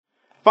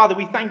Father,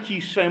 we thank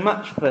you so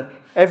much for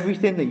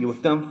everything that you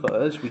have done for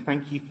us. We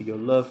thank you for your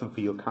love and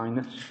for your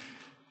kindness.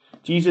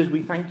 Jesus,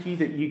 we thank you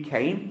that you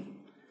came.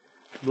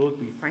 Lord,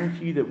 we thank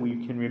you that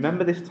we can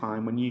remember this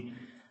time when you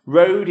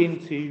rode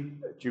into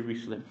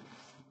Jerusalem.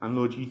 And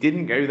Lord, you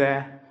didn't go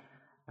there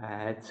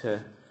to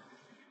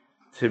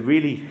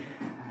really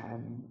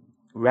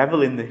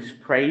revel in this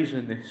praise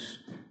and this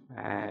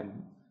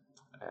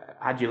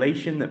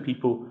adulation that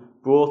people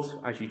brought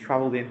as you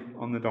travelled in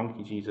on the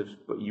donkey, Jesus.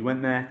 But you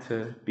went there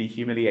to be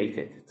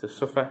humiliated, to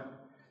suffer,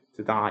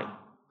 to die,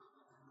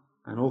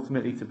 and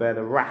ultimately to bear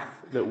the wrath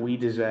that we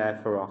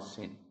deserve for our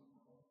sin.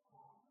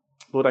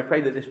 Lord, I pray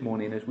that this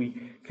morning, as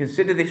we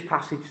consider this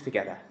passage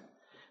together,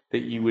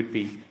 that you would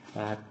be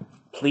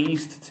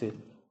pleased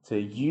to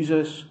use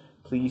us,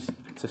 pleased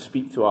to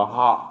speak to our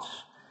hearts,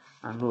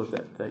 and Lord,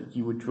 that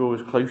you would draw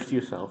us close to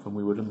yourself and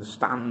we would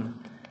understand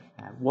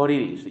what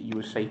it is that you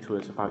would say to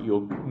us about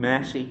your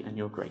mercy and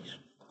your grace.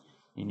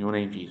 In your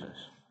name, Jesus.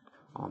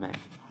 Amen.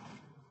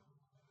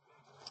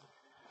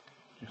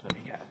 Just let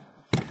me get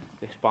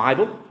this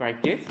Bible. Very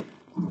good.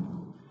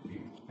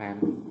 I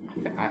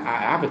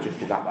have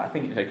adjusted that, but I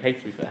think it's okay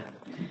to be fair.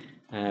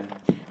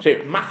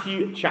 So,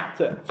 Matthew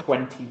chapter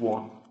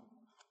 21.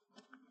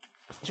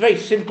 It's a very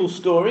simple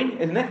story,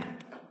 isn't it?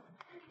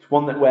 It's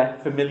one that we're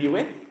familiar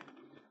with.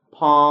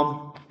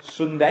 Palm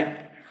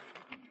Sunday.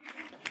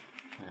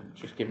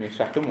 Just give me a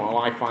second while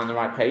I find the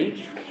right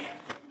page.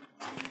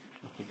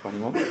 Matthew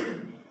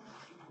 21.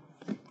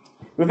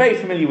 We're very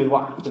familiar with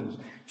what happens.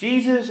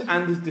 Jesus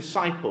and his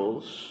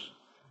disciples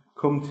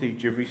come to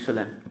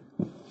Jerusalem.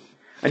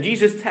 And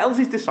Jesus tells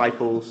his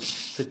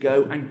disciples to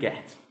go and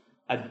get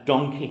a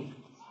donkey.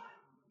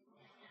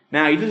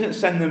 Now, he doesn't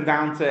send them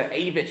down to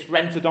Avis,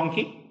 rent a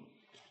donkey.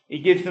 He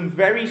gives them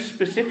very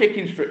specific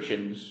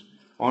instructions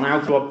on how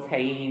to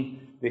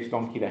obtain this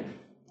donkey then.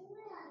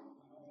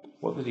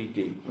 What does he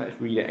do? Let's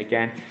read it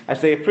again.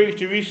 As they approached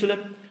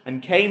Jerusalem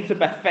and came to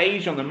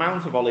Bethphage on the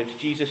Mount of Olives,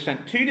 Jesus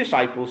sent 2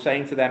 disciples,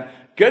 saying to them,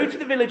 "Go to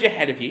the village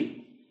ahead of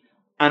you,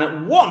 and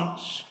at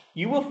once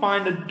you will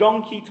find a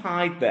donkey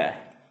tied there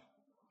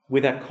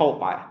with a colt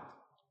by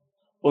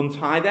it.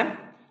 Untie them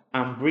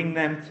and bring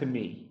them to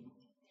me.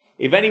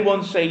 If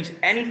anyone says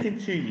anything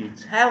to you,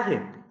 tell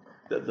him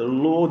that the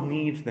Lord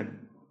needs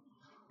them,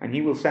 and he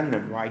will send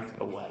them right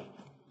away."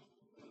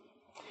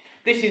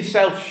 This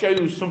itself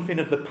shows something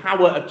of the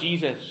power of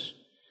Jesus,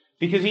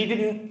 because he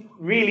didn't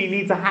really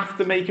need to have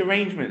to make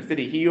arrangements, did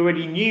he? He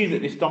already knew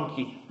that this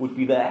donkey would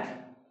be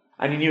there,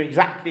 and he knew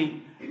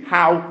exactly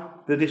how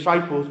the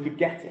disciples could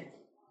get it.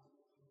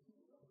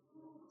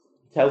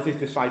 He tells his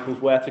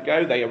disciples where to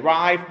go. They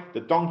arrive,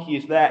 the donkey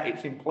is there,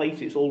 it's in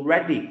place, it's all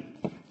ready.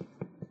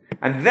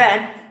 And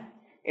then,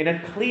 in a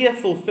clear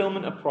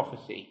fulfillment of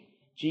prophecy,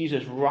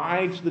 Jesus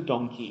rides the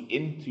donkey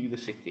into the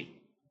city.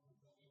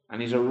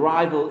 And his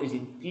arrival is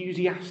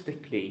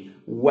enthusiastically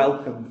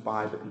welcomed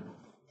by the people.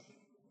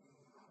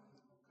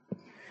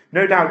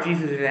 No doubt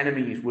Jesus'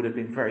 enemies would have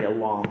been very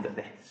alarmed at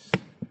this,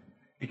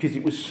 because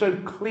it was so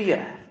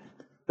clear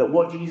that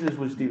what Jesus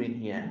was doing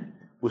here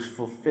was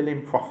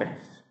fulfilling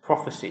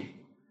prophecy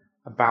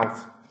about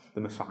the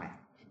Messiah.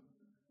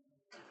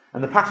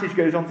 And the passage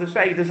goes on to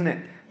say, doesn't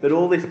it, that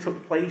all this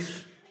took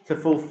place to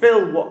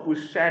fulfill what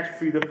was said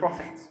through the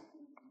prophet.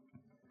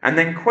 And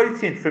then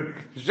quoting from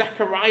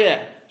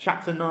Zechariah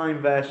chapter 9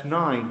 verse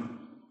 9,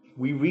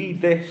 we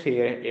read this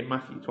here in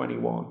Matthew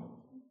 21.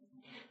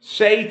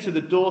 "Say to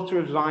the daughter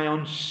of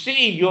Zion,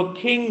 see, your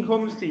king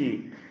comes to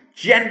you,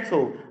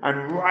 gentle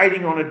and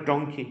riding on a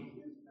donkey,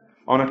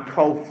 on a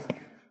colt,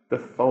 the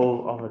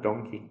foal of a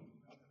donkey."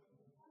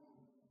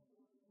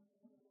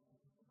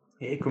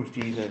 Here comes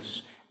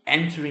Jesus,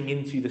 entering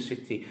into the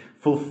city,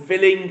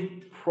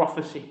 fulfilling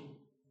prophecy.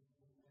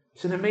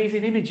 It's an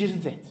amazing image,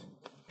 isn't it?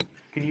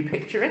 Can you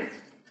picture it?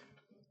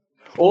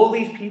 All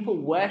these people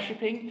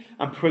worshipping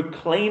and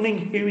proclaiming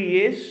who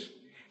he is,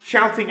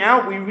 shouting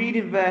out, we read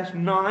in verse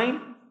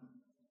 9,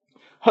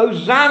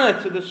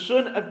 "Hosanna to the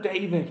Son of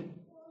David.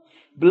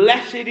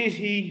 Blessed is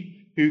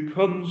he who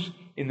comes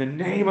in the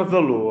name of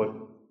the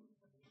Lord.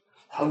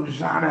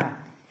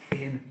 Hosanna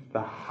in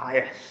the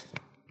highest."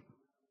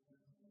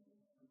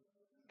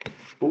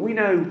 But we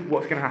know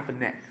what's going to happen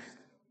next.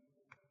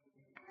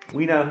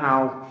 We know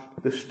how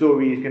the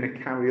story is going to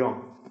carry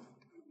on.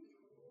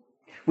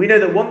 We know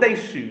that one day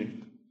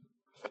soon,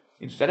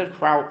 instead of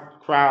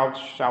crowds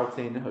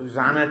shouting,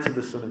 "Hosanna to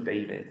the Son of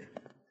David,"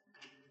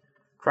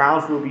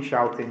 crowds will be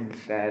shouting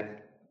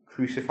instead,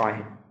 "Crucify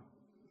him."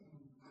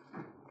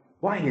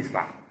 Why is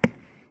that?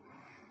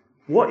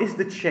 What is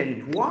the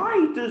change?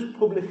 Why does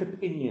public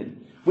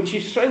opinion, which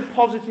is so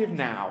positive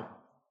now,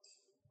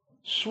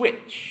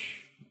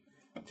 switch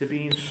to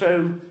being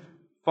so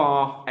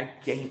far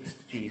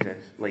against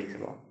Jesus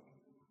later on?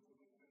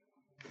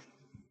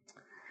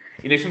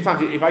 You know,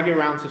 sometimes if I go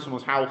around to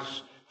someone's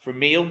house for a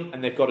meal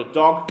and they've got a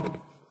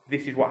dog,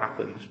 this is what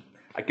happens.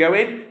 I go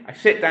in, I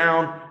sit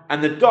down,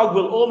 and the dog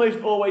will almost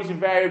always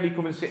invariably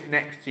come and sit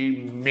next to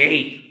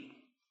me.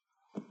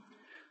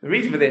 The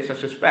reason for this, I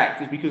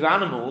suspect, is because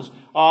animals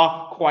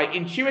are quite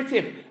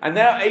intuitive and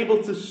they're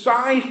able to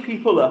size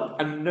people up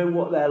and know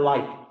what they're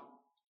like.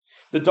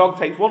 The dog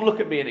takes one look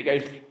at me and it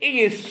goes,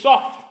 "He is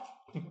soft."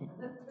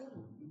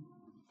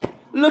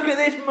 Look at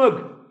this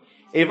mug.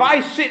 If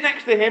I sit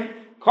next to him,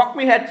 cock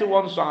my head to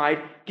one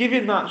side, give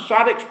him that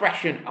sad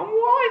expression and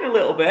whine a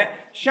little bit,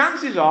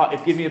 chances are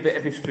he'll give me a bit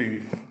of his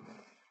food.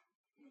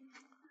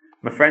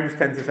 My friends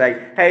tend to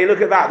say, "Hey,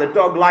 look at that, the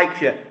dog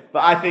likes you."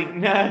 But I think,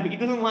 no, he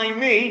doesn't like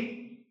me.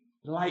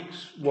 He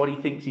likes what he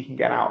thinks he can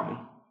get out of me.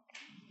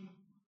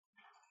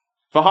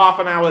 For half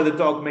an hour, the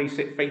dog may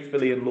sit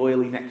faithfully and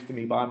loyally next to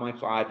me by my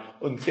side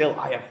until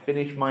I have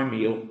finished my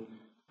meal,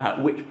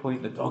 at which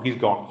point the dog is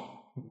gone.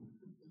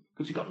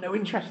 Because he's got no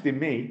interest in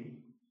me.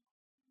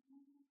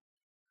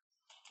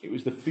 It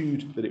was the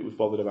food that it was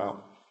bothered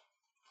about.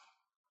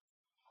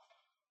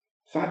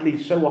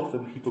 Sadly, so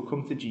often people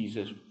come to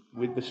Jesus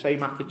with the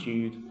same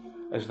attitude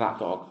as that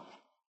dog.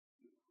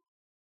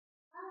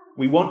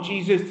 We want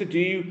Jesus to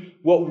do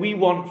what we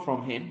want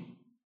from him.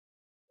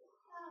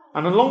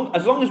 And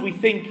as long as we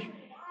think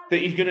that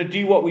he's going to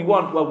do what we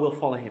want, well, we'll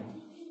follow him.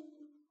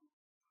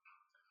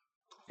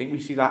 I think we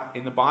see that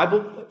in the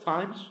Bible at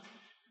times,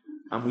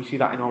 and we see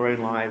that in our own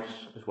lives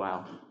as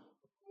well.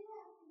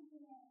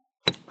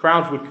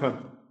 Crowds would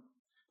come.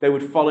 They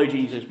would follow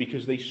Jesus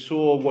because they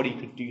saw what he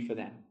could do for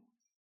them.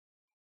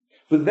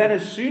 But then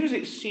as soon as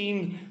it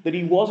seemed that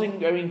he wasn't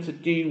going to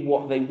do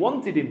what they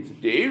wanted him to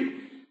do,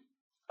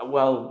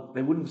 well,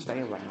 they wouldn't stay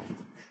around.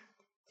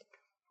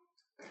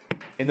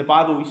 In the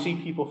Bible, we see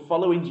people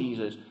following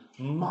Jesus,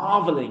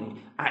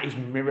 marveling at his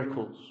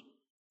miracles.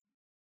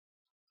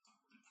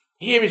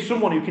 Here is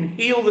someone who can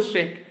heal the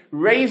sick,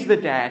 raise the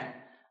dead,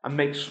 and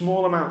make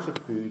small amounts of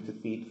food to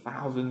feed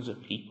thousands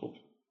of people.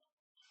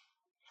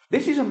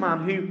 This is a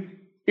man who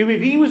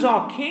if he was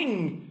our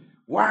king,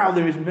 wow,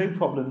 there is no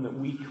problem that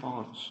we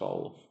can't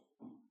solve.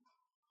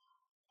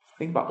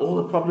 Think about all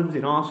the problems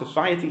in our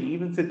society,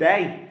 even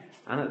today,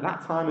 and at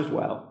that time as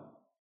well.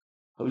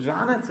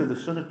 Hosanna to the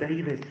Son of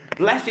David.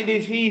 Blessed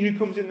is he who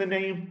comes in the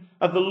name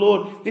of the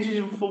Lord. This is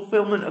in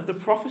fulfillment of the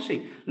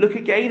prophecy. Look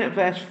again at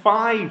verse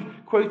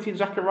 5, quoting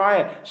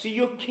Zechariah. "See,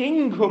 your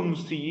king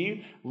comes to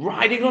you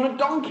riding on a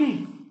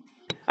donkey."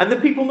 And the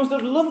people must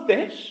have loved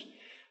this,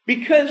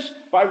 because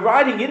by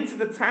riding into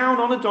the town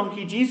on a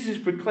donkey, Jesus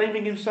is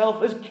proclaiming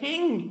himself as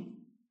king.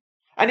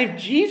 And if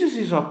Jesus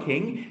is our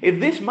king, if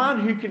this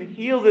man who can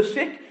heal the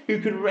sick, who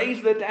can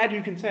raise the dead,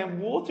 who can turn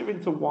water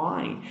into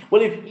wine,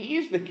 well, if he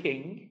is the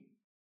king,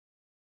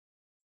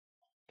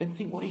 then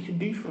think what he can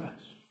do for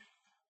us.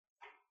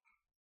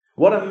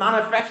 What a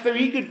manifesto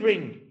he could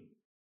bring.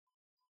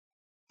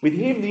 With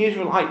him, the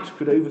Israelites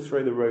could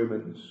overthrow the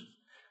Romans,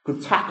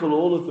 could tackle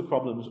all of the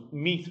problems,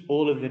 meet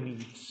all of the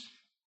needs.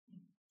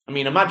 I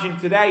mean, imagine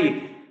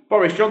today,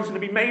 Boris Johnson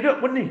would be made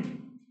up, wouldn't he?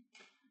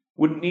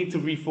 Wouldn't need to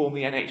reform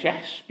the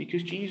NHS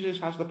because Jesus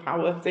has the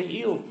power to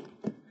heal.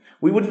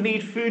 We wouldn't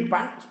need food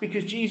banks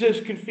because Jesus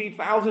can feed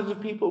thousands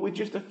of people with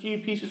just a few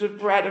pieces of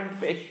bread and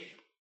fish.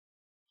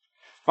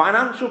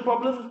 Financial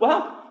problems?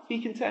 Well, he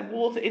can turn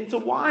water into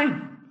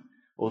wine.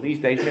 Or these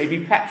days,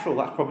 maybe petrol.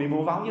 That's probably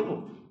more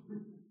valuable.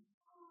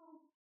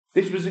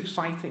 This was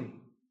exciting.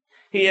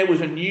 Here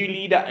was a new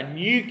leader, a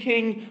new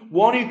king,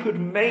 one who could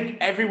make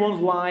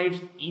everyone's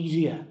lives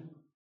easier.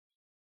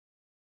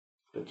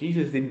 But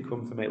Jesus didn't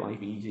come to make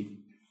life easy.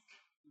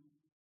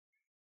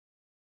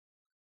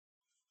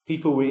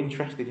 People were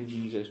interested in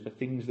Jesus for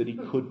things that he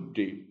could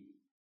do.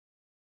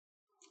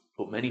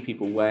 But many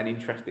people weren't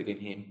interested in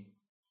him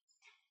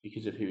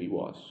because of who he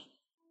was.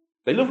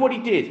 They loved what he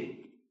did,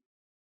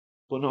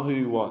 but not who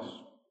he was.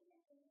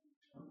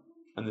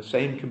 And the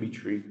same can be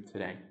true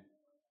today.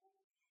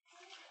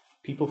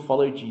 People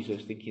follow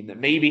Jesus thinking that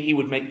maybe he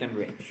would make them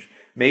rich,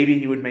 maybe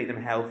he would make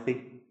them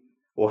healthy,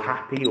 or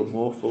happy, or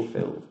more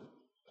fulfilled.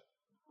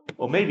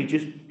 Or maybe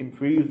just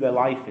improve their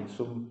life in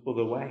some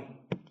other way.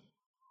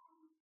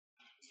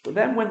 But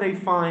then when they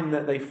find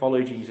that they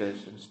follow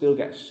Jesus and still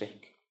get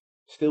sick,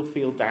 still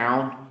feel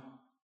down,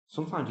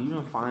 sometimes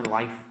even find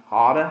life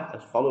harder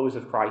as followers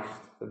of Christ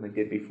than they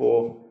did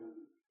before.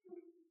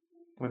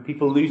 When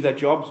people lose their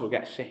jobs or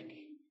get sick,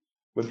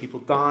 when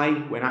people die,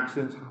 when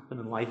accidents happen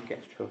and life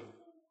gets tough,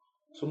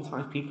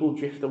 sometimes people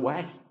drift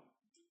away.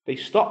 They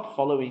stop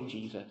following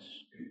Jesus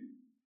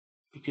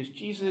because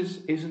Jesus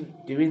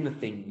isn't doing the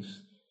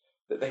things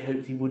that they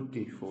hoped he would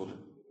do for them.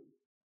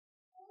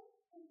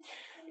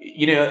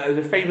 You know,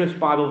 the famous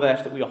Bible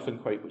verse that we often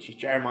quote, which is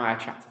Jeremiah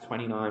chapter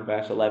 29,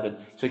 verse 11.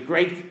 It's a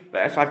great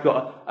verse. I've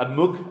got a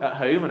mug at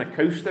home and a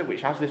coaster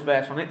which has this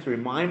verse on it to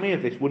remind me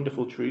of this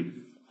wonderful truth.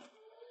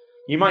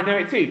 You might know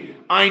it too.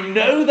 "I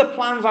know the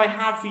plans I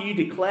have for you,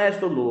 declares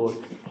the Lord,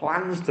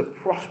 plans to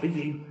prosper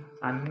you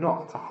and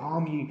not to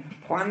harm you,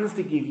 plans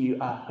to give you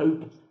a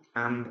hope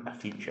and a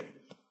future."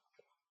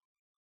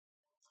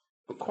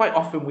 But quite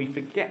often we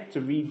forget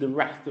to read the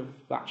rest of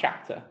that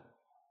chapter,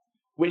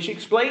 which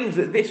explains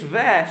that this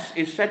verse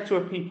is said to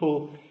a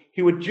people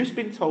who had just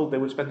been told they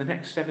would spend the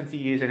next 70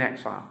 years in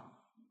exile.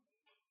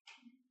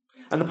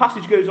 And the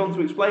passage goes on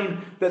to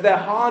explain that their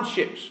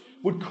hardships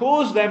would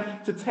cause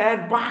them to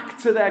turn back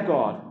to their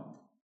God.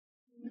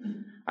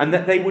 And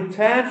that they would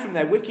turn from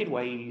their wicked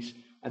ways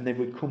and they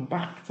would come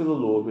back to the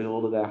Lord with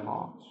all of their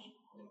hearts.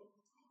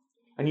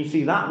 And you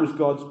see, that was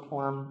God's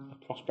plan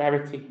of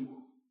prosperity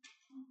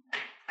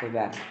for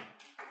them.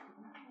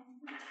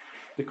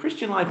 The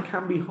Christian life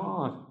can be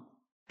hard.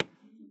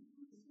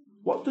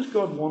 What does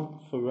God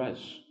want for us?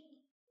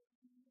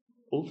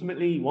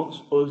 Ultimately, He wants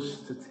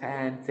us to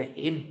turn to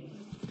Him.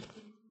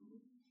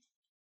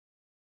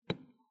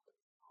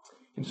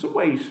 In some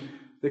ways,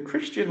 the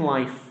Christian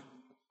life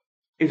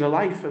is a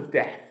life of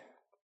death.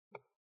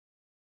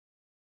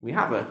 We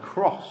have a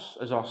cross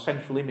as our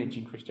central image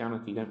in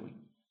Christianity, don't we?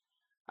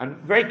 And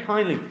very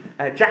kindly,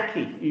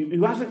 Jackie,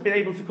 who hasn't been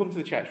able to come to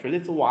the church for a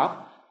little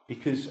while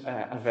because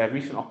of a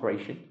recent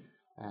operation,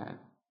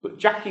 but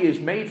Jackie has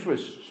made for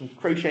us some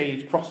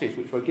crocheted crosses,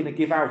 which we're going to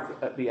give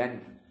out at the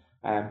end.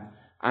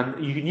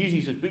 And you can use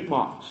these as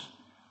bookmarks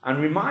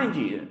and remind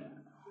you,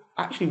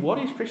 actually, what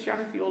is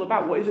Christianity all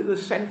about? What is at the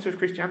centre of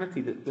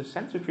Christianity? The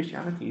centre of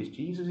Christianity is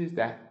Jesus'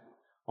 death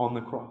on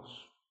the cross.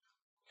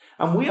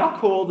 And we are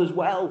called as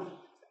well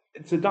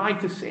to die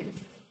to sin,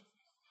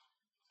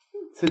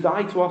 to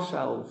die to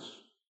ourselves,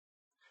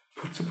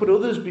 to put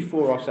others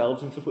before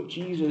ourselves and to put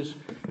Jesus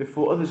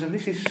before others. And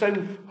this is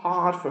so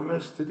hard for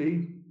us to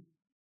do.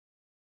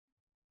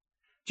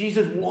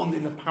 Jesus warned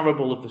in the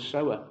parable of the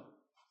sower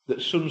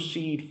that some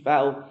seed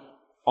fell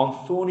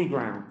on thorny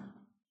ground,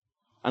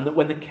 and that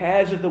when the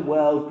cares of the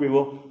world grew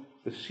up,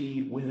 the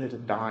seed withered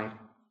and died.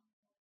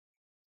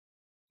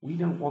 We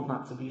don't want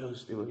that to be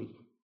us, do we?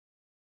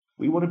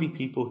 We want to be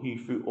people who,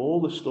 through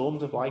all the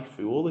storms of life,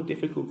 through all the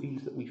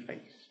difficulties that we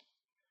face,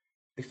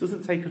 this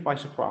doesn't take us by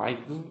surprise,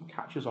 it doesn't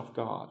catch us off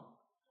guard.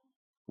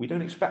 We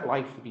don't expect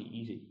life to be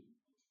easy,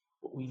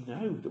 but we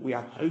know that we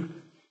have hope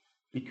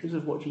because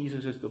of what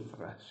Jesus has done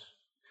for us.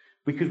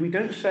 Because we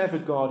don't serve a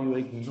God who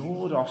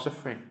ignored our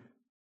suffering.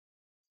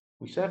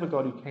 We serve a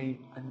God who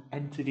came and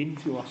entered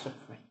into our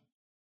suffering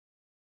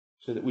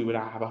so that we would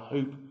have a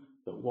hope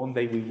that one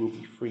day we will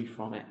be free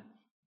from it.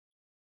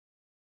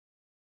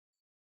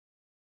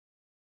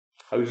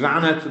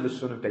 Hosanna to the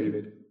Son of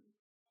David.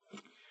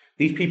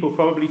 These people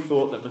probably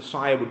thought that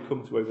Messiah would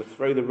come to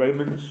overthrow the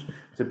Romans,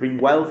 to bring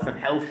wealth and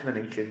health to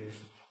the nations.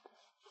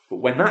 But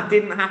when that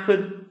didn't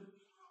happen,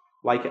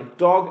 like a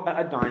dog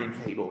at a dining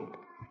table,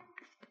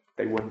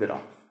 they wandered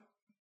off.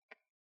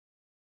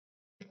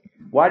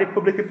 Why did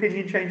public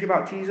opinion change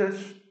about Jesus?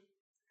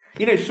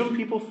 You know, some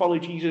people follow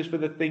Jesus for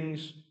the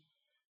things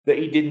that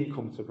he didn't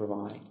come to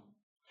provide.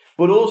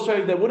 But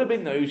also there would have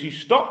been those who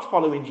stopped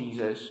following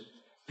Jesus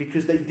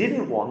because they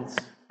didn't want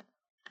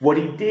what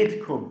he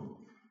did come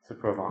to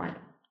provide.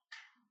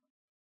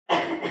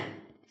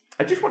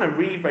 I just want to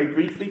read very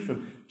briefly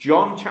from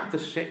John chapter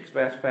 6,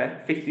 verse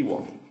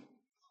 51.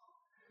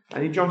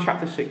 And in John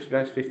chapter 6,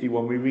 verse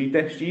 51, we read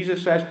this.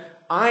 Jesus says,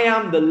 I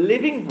am the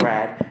living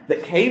bread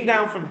that came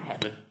down from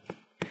heaven.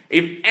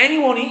 If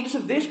anyone eats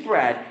of this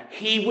bread,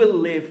 he will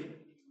live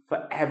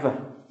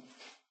forever.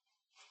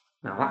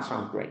 Now that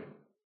sounds great.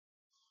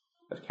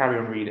 Let's carry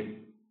on reading.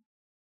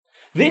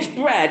 This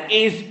bread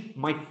is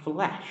my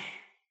flesh,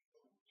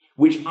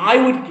 which I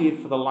would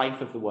give for the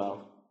life of the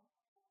world.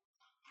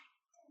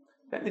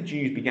 Then the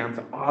Jews began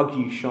to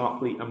argue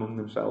sharply among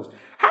themselves.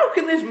 How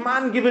can this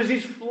man give us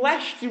his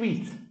flesh to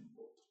eat?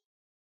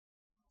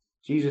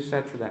 Jesus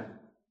said to them,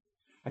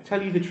 I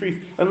tell you the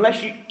truth,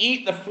 unless you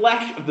eat the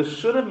flesh of the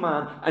Son of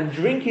Man and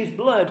drink his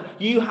blood,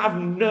 you have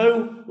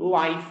no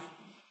life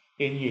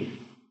in you.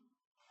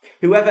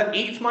 Whoever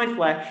eats my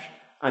flesh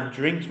and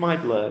drinks my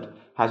blood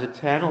has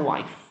eternal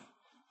life,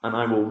 and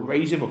I will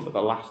raise him up at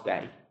the last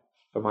day.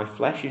 For my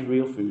flesh is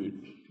real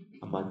food,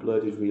 and my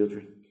blood is real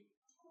drink.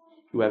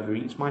 Whoever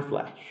eats my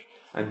flesh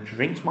and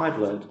drinks my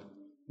blood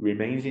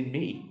remains in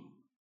me,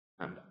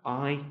 and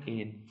I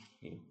in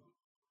him.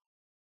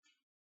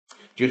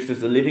 Just as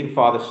the living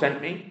Father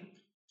sent me,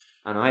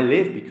 and I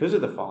live because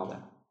of the Father,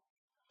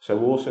 so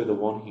also the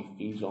one who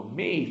feeds on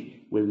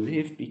me will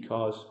live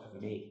because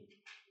of me.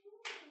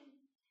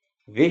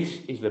 This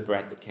is the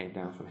bread that came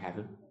down from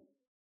heaven.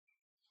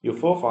 Your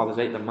forefathers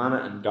ate the manna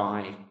and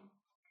died,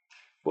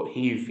 but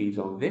he who feeds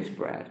on this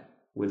bread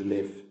will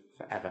live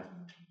forever.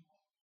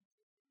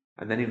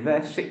 And then in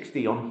verse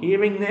 60, on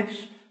hearing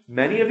this,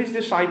 many of his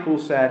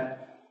disciples said,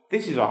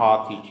 this is a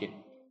hard teaching.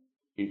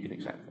 Who can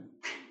accept it?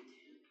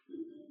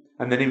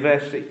 And then in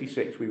verse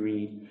 66 we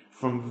read,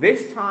 from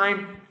this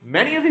time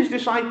many of his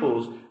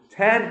disciples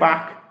turned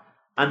back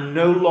and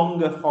no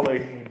longer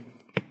followed him.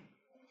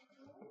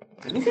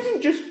 And this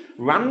isn't just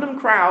random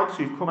crowds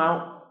who've come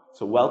out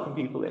to welcome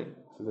people in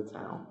to the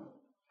town.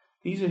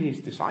 These are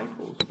his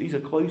disciples. These are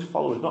close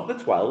followers, not the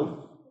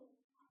 12,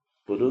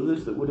 but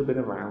others that would have been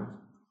around.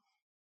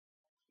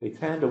 They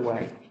turned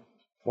away.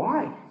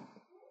 Why?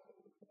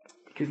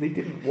 Because they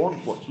didn't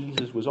want what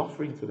Jesus was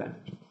offering to them.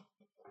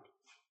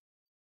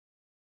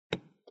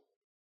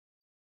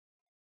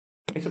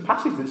 It's a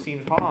passage that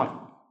seems hard,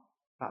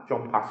 that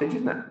John passage,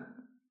 isn't it?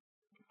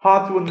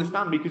 Hard to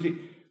understand because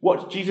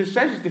what Jesus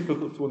says is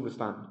difficult to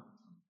understand.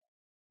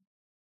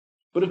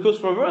 But of course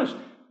for us,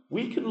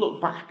 we can look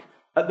back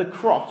at the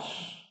cross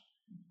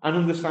and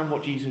understand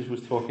what Jesus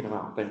was talking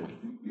about, don't we?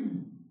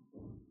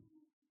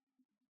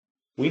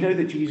 We know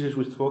that Jesus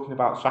was talking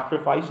about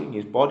sacrificing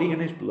his body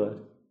and his blood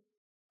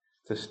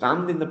to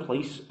stand in the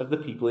place of the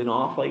people in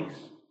our place,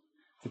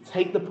 to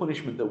take the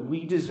punishment that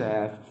we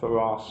deserve for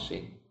our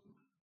sin.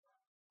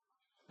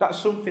 That's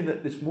something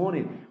that this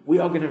morning we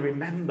are going to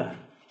remember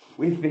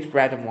with this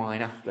bread and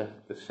wine after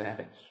the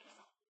service.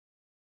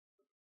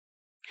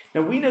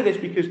 Now we know this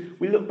because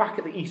we look back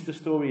at the Easter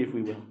story, if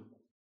we will.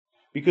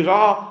 Because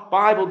our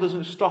Bible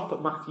doesn't stop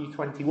at Matthew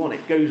 21.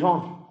 It goes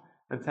on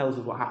and tells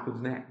us what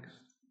happens next.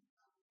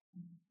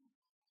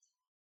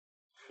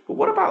 But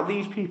what about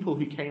these people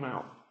who came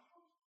out?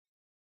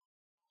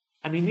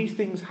 I mean, these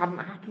things hadn't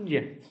happened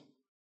yet.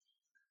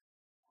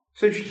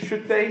 So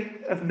should they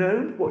have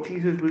known what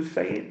Jesus was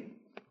saying?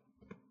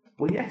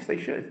 Well, yes, they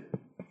should.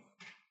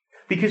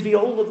 Because the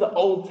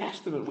Old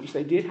Testament, which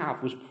they did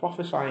have, was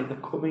prophesying the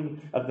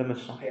coming of the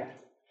Messiah.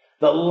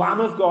 The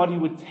Lamb of God who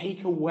would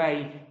take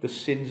away the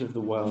sins of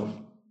the world.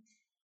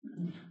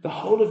 The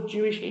whole of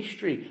Jewish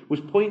history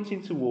was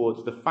pointing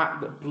towards the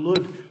fact that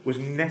blood was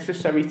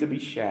necessary to be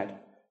shed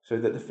so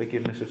that the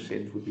forgiveness of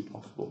sins would be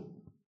possible.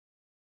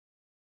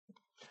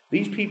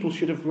 These people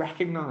should have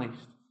recognized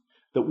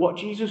that what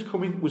Jesus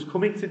was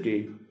coming to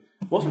do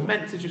wasn't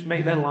meant to just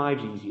make their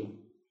lives easier.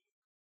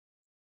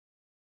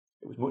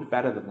 It was much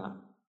better than that.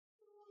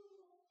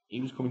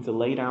 He was coming to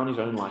lay down his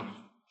own life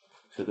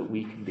so that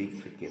we can be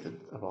forgiven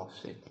of our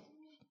sin.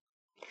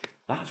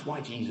 That's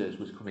why Jesus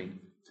was coming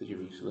to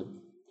Jerusalem.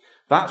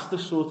 That's the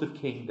sort of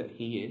king that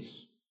he is.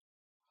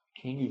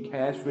 A king who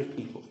cares for his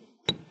people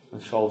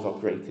and solves our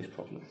greatest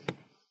problem.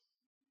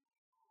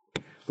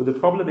 But the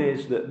problem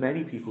is that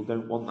many people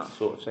don't want that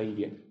sort of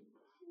saviour.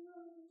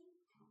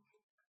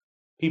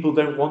 People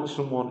don't want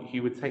someone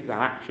who would take that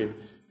action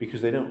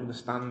because they don't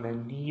understand their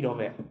need of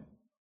it.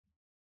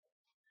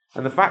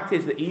 And the fact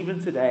is that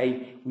even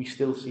today, we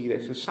still see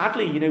this. And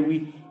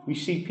sadly, we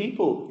see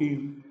people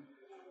who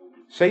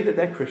say that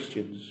they're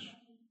Christians,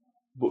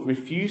 but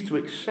refuse to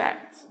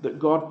accept that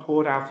God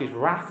poured out his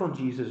wrath on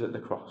Jesus at the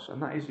cross.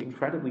 And that is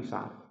incredibly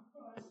sad.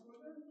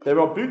 There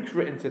are books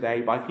written today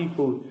by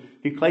people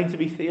who claim to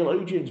be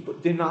theologians,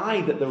 but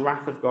deny that the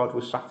wrath of God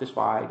was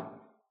satisfied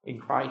in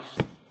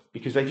Christ,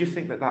 because they just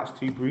think that that's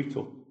too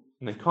brutal.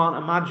 And they can't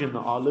imagine that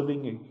our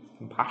loving and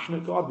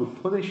compassionate God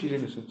would punish his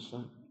innocent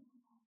son.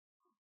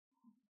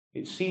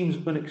 It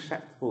seems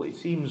unacceptable. It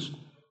seems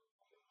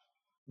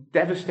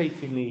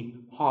devastatingly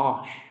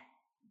harsh.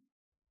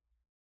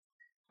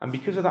 And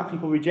because of that,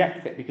 people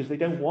reject it, because they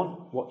don't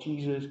want what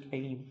Jesus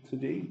came to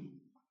do.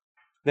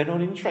 They're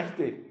not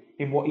interested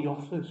in what he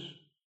offers.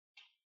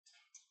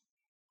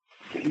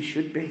 But we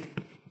should be.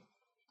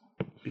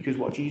 Because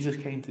what Jesus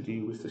came to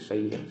do was to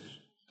save us.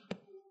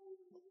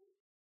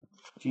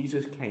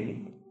 Jesus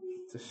came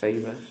to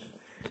save us.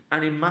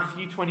 And in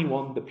Matthew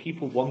 21, the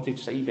people wanted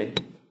saving.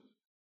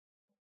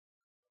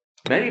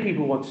 Many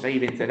people want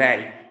saving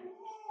today.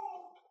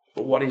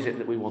 But what is it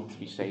that we want to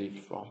be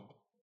saved from?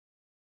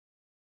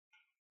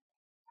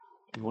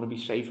 We want to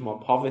be saved from our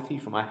poverty,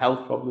 from our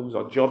health problems,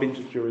 our job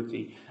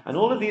insecurity. And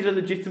all of these are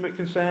legitimate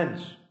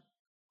concerns.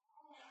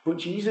 But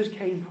Jesus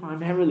came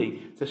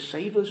primarily to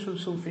save us from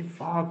something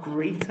far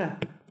greater,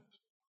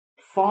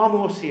 far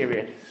more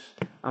serious,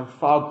 and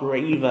far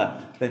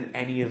graver than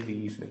any of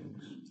these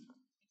things.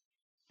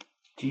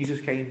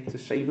 Jesus came to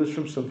save us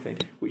from something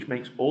which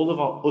makes all of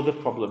our other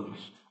problems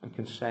and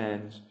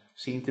concerns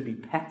seem to be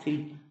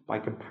petty by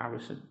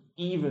comparison,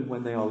 even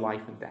when they are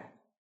life and death.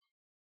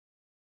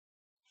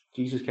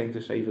 Jesus came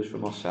to save us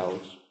from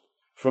ourselves,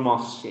 from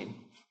our sin,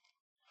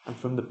 and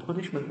from the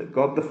punishment that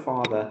God the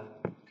Father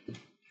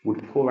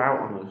would pour out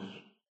on us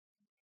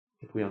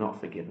if we are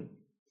not forgiven.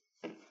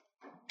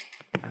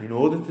 And in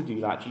order to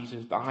do that,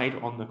 Jesus died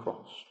on the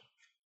cross.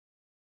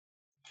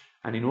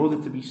 And in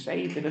order to be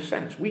saved, in a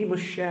sense, we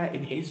must share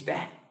in his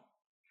death.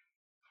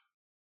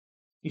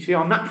 You see,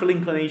 our natural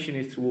inclination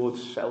is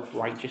towards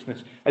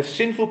self-righteousness. As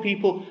sinful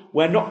people,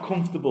 we're not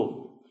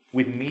comfortable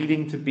with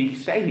needing to be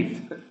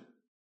saved.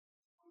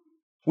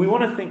 We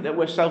want to think that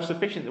we're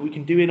self-sufficient, that we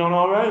can do it on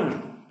our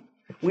own.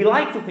 We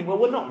like to think, well,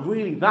 we're not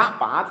really that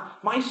bad.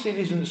 My sin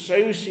isn't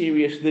so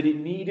serious that it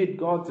needed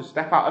God to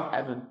step out of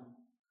heaven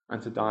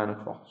and to die on a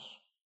cross.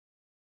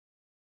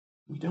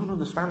 We don't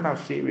understand how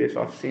serious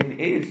our sin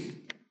is.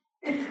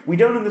 We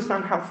don't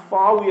understand how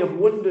far we have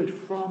wandered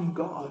from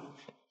God.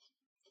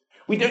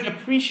 We don't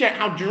appreciate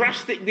how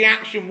drastic the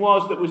action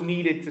was that was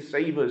needed to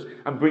save us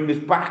and bring us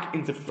back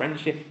into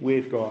friendship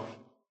with God.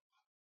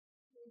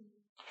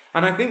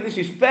 And I think this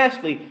is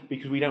firstly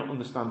because we don't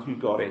understand who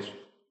God is.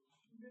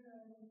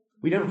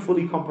 We don't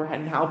fully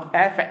comprehend how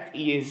perfect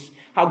he is,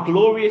 how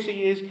glorious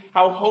he is,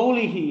 how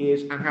holy he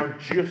is, and how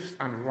just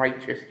and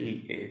righteous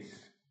he is.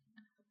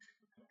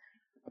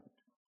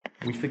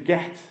 We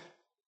forget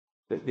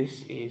that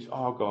this is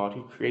our God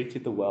who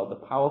created the world, the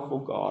powerful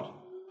God,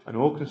 an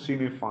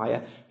all-consuming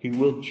fire who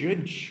will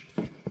judge.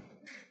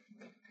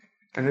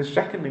 And then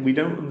secondly, we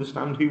don't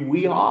understand who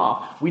we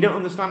are. We don't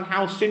understand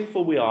how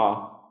sinful we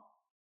are.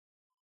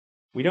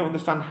 We don't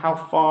understand how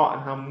far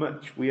and how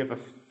much we have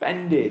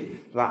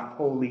offended that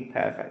holy,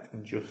 perfect,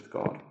 and just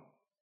God.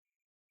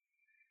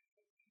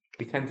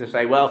 We tend to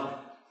say, well,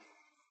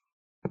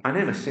 I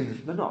know my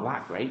sins, they're not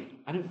that great.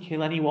 I don't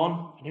kill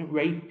anyone. I don't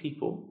rape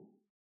people.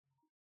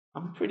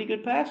 I'm a pretty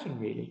good person,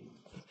 really.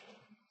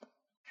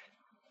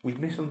 We've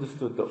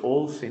misunderstood that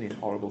all sin is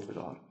horrible to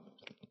God.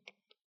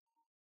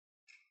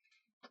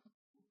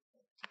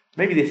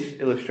 Maybe this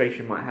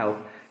illustration might help.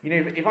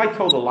 If I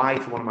told a lie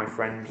to one of my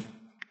friends,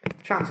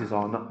 chances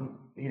are, not,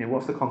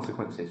 what's the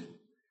consequences?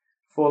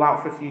 Fall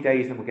out for a few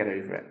days, then we'll get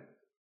over it.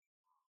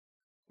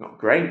 Not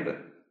great, but,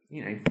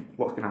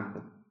 what's going to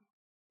happen?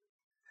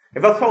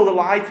 If I told a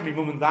lie to my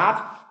mum and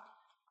dad,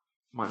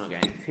 might not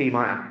get any tea,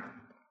 might I?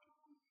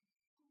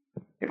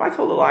 If I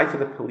told a lie to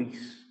the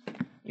police,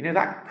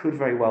 that could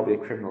very well be a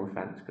criminal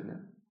offence, couldn't it?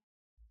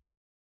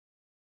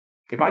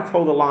 If I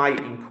told a lie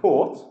in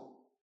court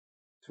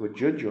to a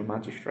judge or a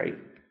magistrate,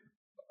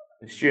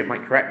 and Stuart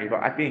might correct me,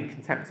 but I'd be in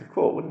contempt of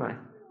court, wouldn't I?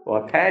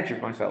 Or I'd perjure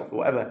myself, or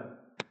whatever.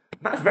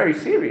 That's very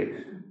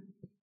serious.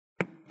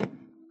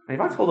 And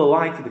if I told a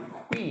lie to the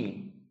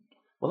Queen,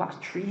 well, that's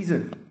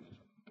treason.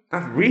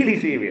 That's really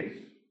serious.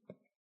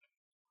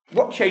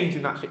 What changed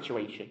in that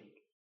situation?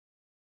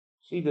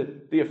 See,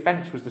 the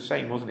offence was the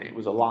same, wasn't it? It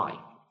was a lie.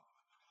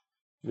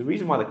 The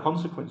reason why the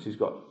consequences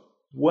got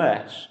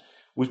worse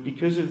was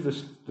because of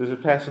the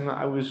person that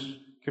I was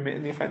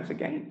committing the offence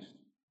against.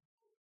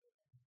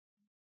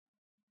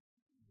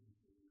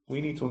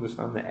 We need to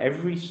understand that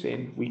every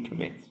sin we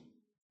commit,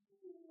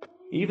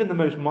 even the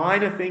most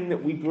minor thing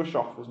that we brush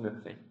off as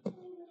nothing,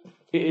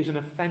 it is an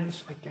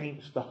offence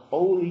against the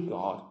holy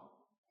God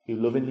who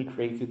lovingly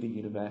created the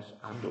universe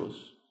and us.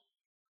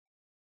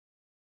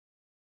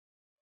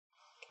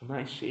 And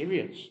that is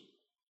serious.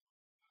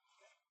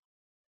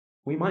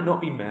 We might not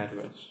be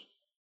murderers,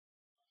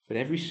 but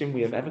every sin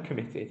we have ever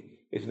committed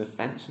is an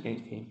offence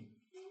against him.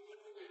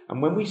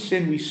 And when we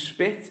sin, we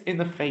spit in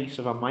the face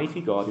of a mighty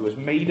God who has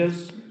made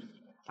us,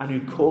 and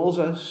who calls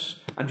us,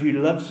 and who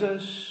loves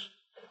us,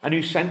 and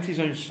who sent his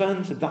own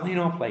Son to die in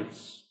our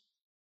place,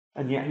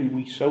 and yet who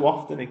we so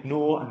often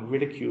ignore and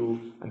ridicule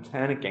and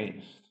turn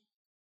against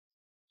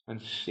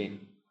and sin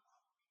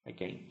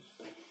against.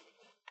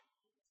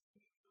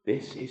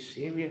 This is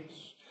serious.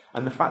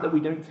 And the fact that we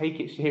don't take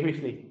it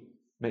seriously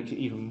makes it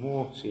even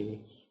more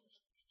serious.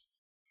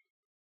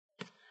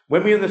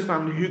 When we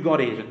understand who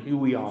God is and who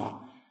we are,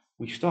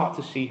 we start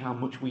to see how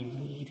much we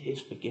need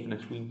his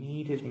forgiveness, we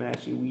need his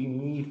mercy, we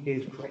need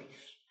his grace.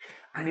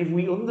 And if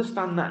we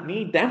understand that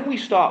need, then we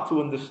start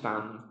to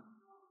understand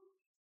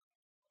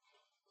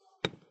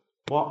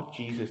what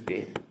Jesus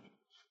did,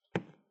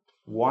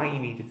 why he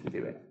needed to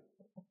do it,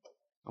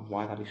 and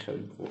why that is so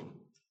important.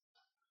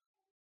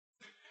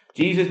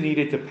 Jesus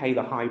needed to pay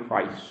the high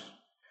price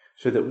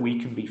so that we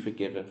can be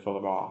forgiven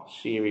for our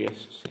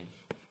serious sin.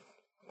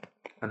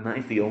 And that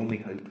is the only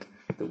hope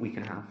that we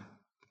can have.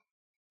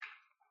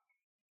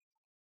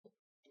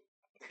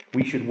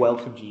 We should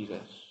welcome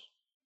Jesus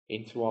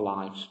into our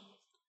lives.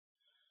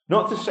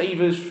 Not to save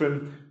us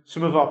from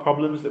some of our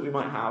problems that we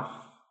might have,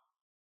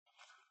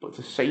 but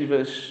to save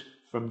us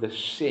from the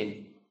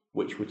sin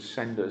which would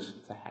send us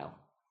to hell.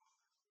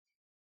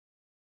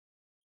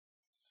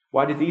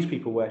 Why did these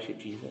people worship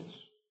Jesus?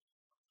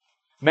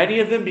 Many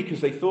of them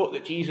because they thought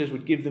that Jesus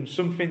would give them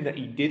something that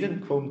he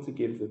didn't come to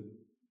give them.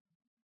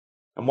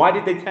 And why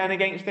did they turn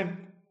against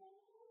him?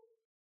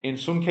 In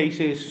some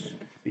cases,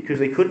 because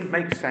they couldn't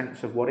make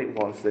sense of what it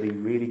was that he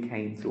really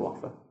came to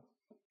offer.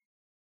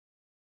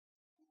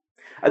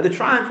 At the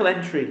triumphal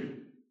entry,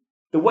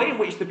 the way in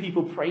which the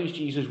people praised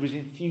Jesus was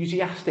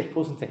enthusiastic,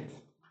 wasn't it?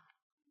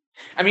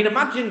 I mean,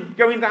 imagine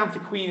going down to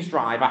Queen's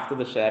Drive after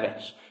the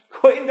service,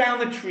 cutting down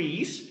the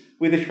trees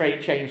with a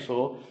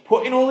chainsaw,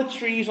 putting all the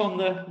trees on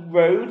the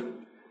road,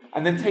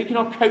 and then taking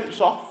our coats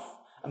off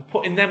and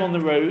putting them on the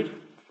road.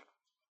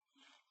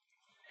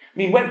 I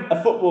mean, when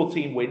a football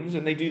team wins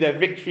and they do their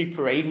victory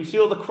parade, we see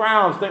all the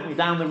crowds, don't we,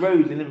 down the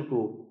roads in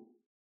Liverpool.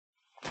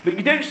 But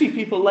you don't see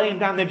people laying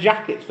down their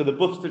jackets for the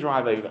bus to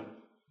drive over.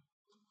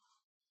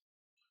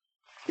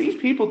 These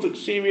people took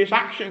serious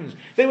actions.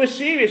 They were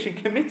serious and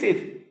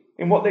committed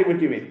in what they were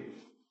doing.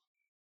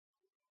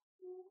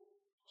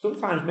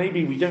 Sometimes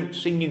maybe we don't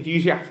sing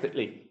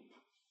enthusiastically.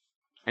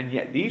 And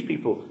yet these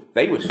people,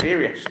 they were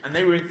serious. And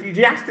they were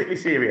enthusiastically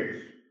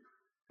serious.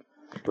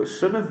 But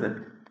some of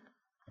them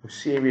were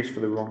serious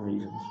for the wrong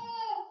reasons.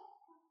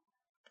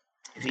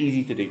 It's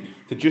easy to do,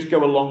 to just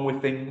go along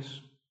with things.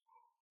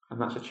 And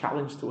that's a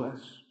challenge to us.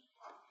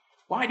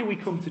 Why do we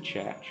come to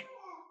church?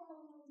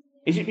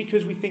 Is it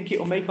because we think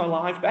it'll make our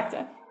lives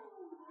better?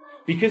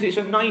 Because it's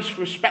a nice,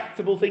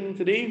 respectable thing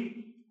to do?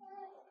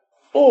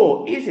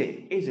 Or is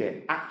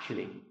it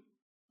actually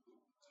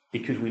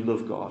because we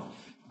love God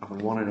and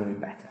we want to know him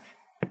better?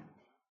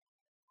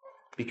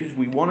 Because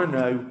we want to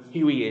know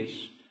who he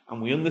is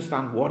and we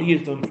understand what he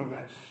has done for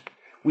us.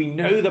 We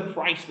know the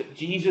price that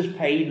Jesus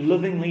paid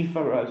lovingly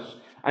for us.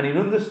 And in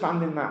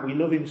understanding that, we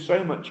love him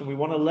so much and we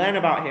want to learn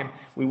about him.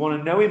 We want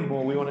to know him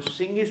more. We want to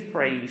sing his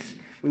praise.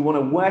 We want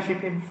to worship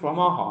him from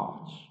our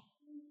hearts.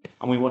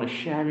 And we want to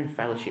share in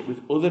fellowship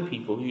with other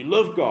people who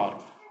love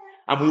God.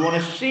 And we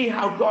want to see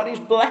how God is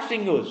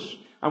blessing us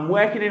and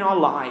working in our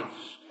lives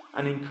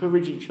and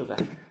encourage each other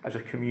as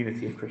a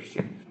community of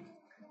Christians.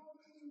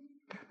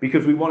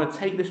 Because we want to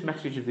take this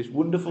message of this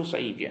wonderful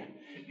Saviour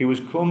who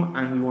has come,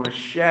 and we want to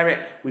share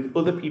it with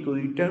other people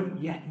who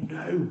don't yet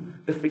know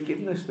the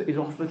forgiveness that is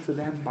offered to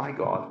them by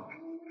God.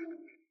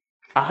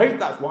 I hope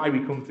that's why we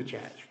come to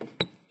church.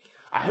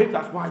 I hope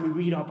that's why we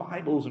read our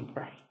Bibles and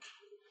pray.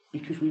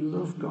 Because we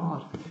love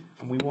God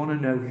and we want to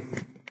know Him.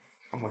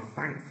 And we're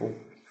thankful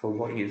for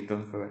what He has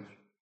done for us.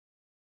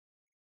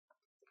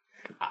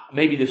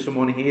 Maybe there's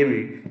someone here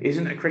who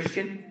isn't a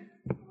Christian,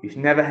 who's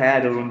never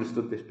heard or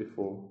understood this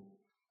before.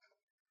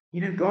 You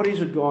know, God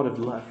is a God of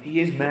love. He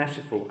is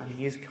merciful and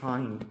He is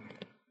kind.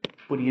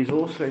 But He is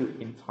also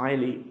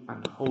entirely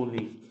and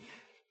wholly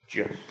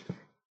just.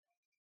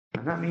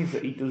 And that means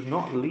that He does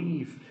not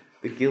leave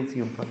the guilty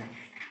unpunished.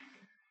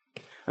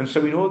 And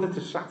so in order to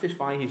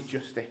satisfy His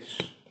justice,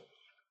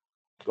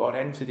 God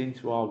entered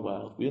into our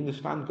world. We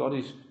understand God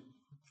is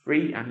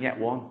three and yet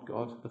one.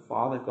 God the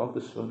Father, God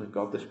the Son, and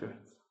God the Spirit.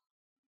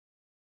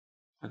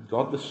 And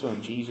God the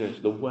Son, Jesus,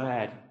 the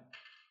Word,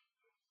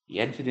 He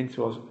entered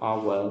into our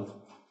world,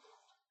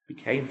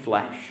 became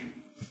flesh,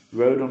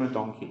 rode on a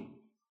donkey,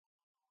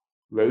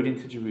 rode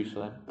into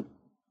Jerusalem,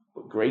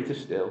 but greater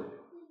still,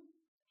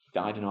 He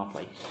died in our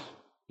place.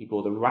 He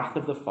bore the wrath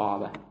of the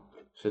Father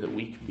so that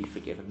we can be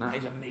forgiven. That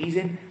is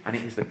amazing, and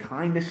it is the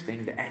kindest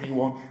thing that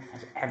anyone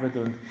has ever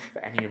done for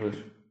any of us.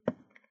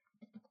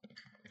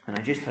 And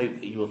I just hope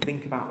that you will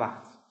think about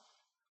that,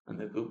 and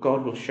that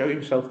God will show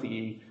Himself to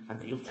you,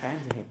 and that you'll turn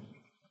to Him.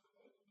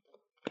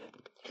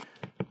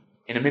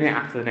 In a minute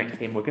after the next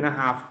hymn, we're going to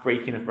have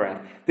breaking of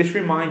bread. This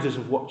reminds us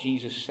of what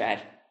Jesus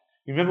said.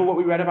 You remember what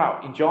we read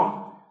about in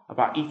John?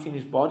 About eating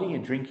His body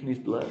and drinking His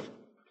blood.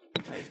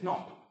 It's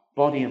not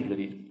body and blood,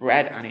 it's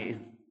bread, and it is,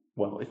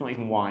 well, it's not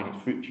even wine,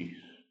 it's fruit juice.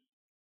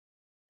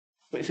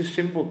 But it's a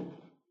symbol.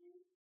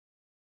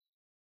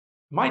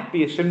 It might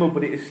be a symbol,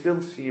 but it is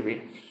still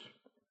serious.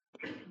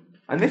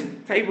 And this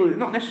table is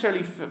not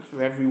necessarily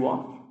for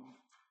everyone.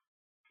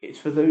 It's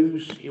for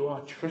those who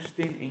are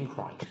trusting in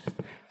Christ,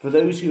 for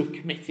those who have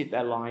committed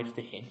their lives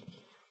to Him.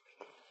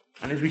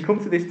 And as we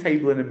come to this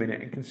table in a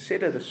minute and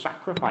consider the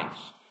sacrifice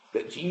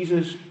that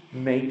Jesus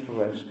made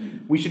for us,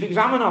 we should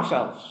examine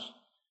ourselves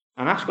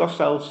and ask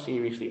ourselves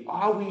seriously,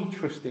 are we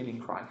trusting in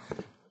Christ?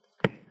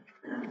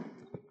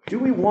 Do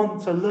we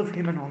want to love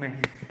Him and honour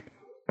Him?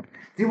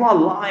 Do our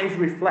lives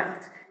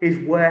reflect His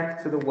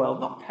work to the world?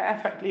 Not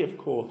perfectly, of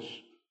course.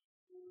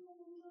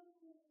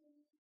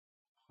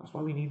 That's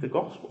why we need the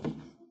gospel.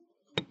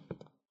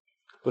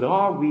 But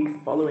are we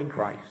following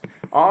Christ?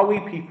 Are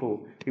we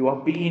people who are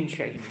being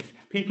changed?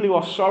 People who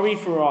are sorry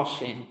for our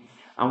sin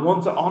and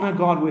want to honour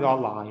God with our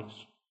lives?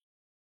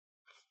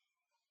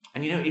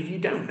 And you know, if you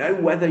don't know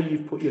whether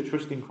you've put your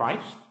trust in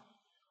Christ,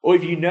 or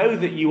if you know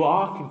that you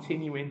are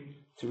continuing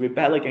to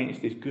rebel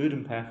against His good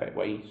and perfect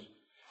ways,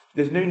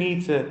 there's no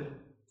need to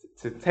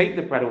take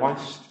the bread away.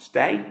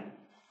 Stay.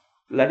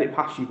 Let it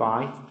pass you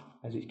by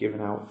as it's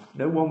given out.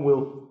 No one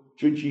will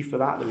judge you for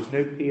that. There is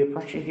no peer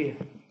pressure here.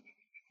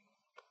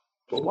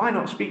 But why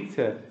not speak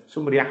to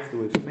somebody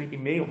afterwards, maybe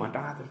me or my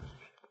dad,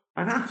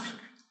 and ask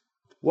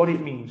what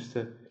it means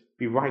to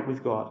be right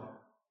with God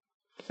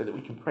so that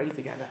we can pray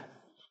together.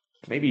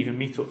 Maybe even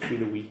meet up through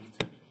the week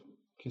to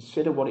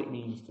consider what it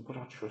means to put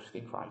our trust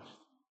in Christ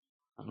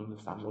and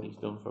understand what He's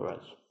done for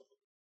us.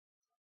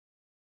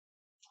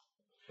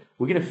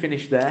 We're going to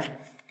finish there.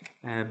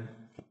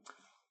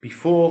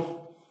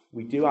 Before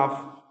we do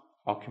have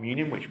our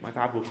communion, which my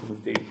dad will come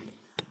and do,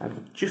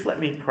 just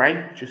let me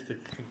pray just to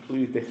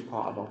conclude this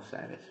part of our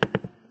service.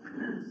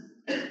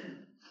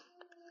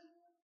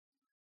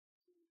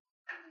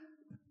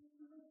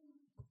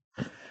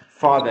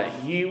 Father,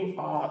 You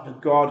are the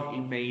God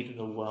who made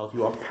the world.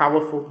 You are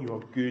powerful, You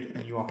are good,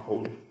 and You are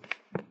holy.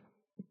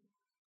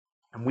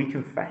 And we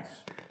confess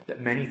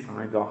that many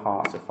times our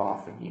hearts are far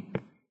from You.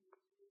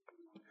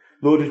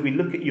 Lord, as we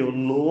look at Your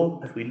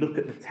law, as we look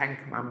at the Ten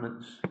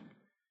Commandments,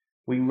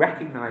 we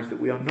recognize that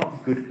we are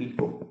not good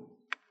people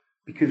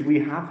because we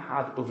have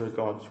had other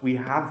gods. We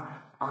have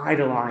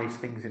idolized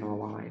things in our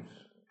lives.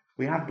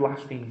 We have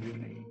blasphemed Your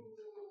name.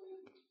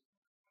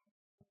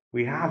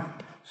 We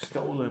have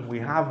stolen, we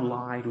have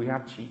lied, we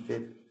have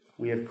cheated,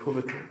 we have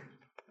coveted,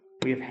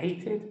 we have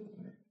hated,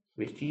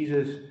 which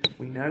Jesus,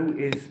 we know,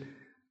 is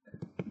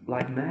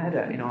like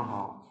murder in our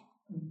hearts.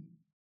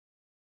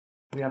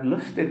 We have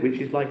lusted, which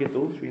is like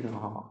adultery in our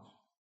hearts.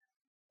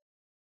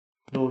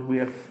 Lord, we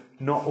have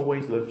not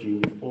always loved You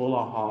with all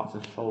our hearts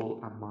and soul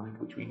and mind,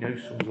 which we know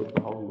sums up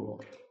the whole law.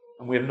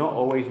 And we have not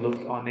always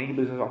loved our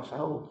neighbours as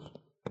ourselves.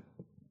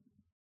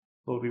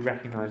 Lord, we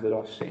recognise that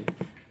our sin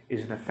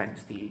is an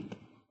offence to You.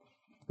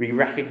 We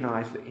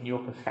recognise that in Your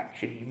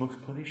perfection You must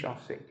punish our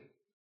sin.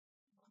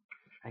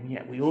 And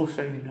yet we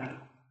also know,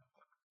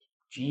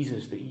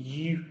 Jesus, that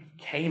You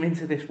came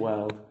into this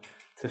world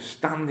to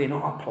stand in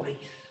our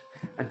place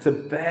and to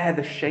bear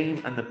the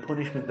shame and the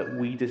punishment that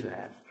we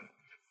deserve.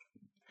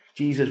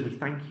 Jesus, we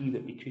thank you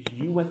that because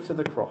you went to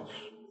the cross,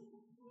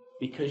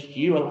 because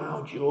you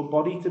allowed your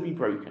body to be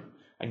broken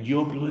and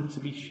your blood to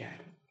be shed,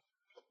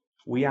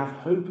 we have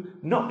hope,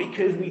 not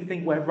because we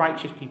think we're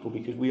righteous people,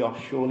 because we are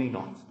surely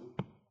not,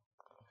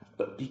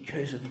 but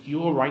because of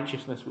your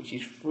righteousness, which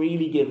is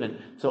freely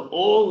given to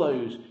all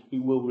those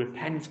who will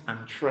repent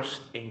and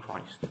trust in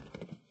Christ.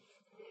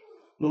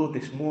 Lord,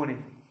 this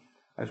morning,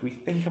 as we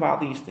think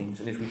about these things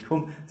and as we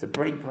come to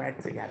break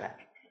bread together,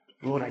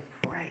 Lord, I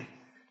pray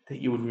that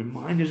you would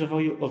remind us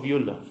of your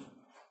love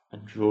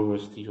and draw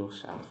us to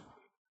yourself.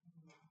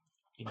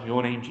 In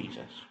your name,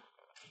 Jesus.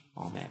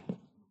 Amen.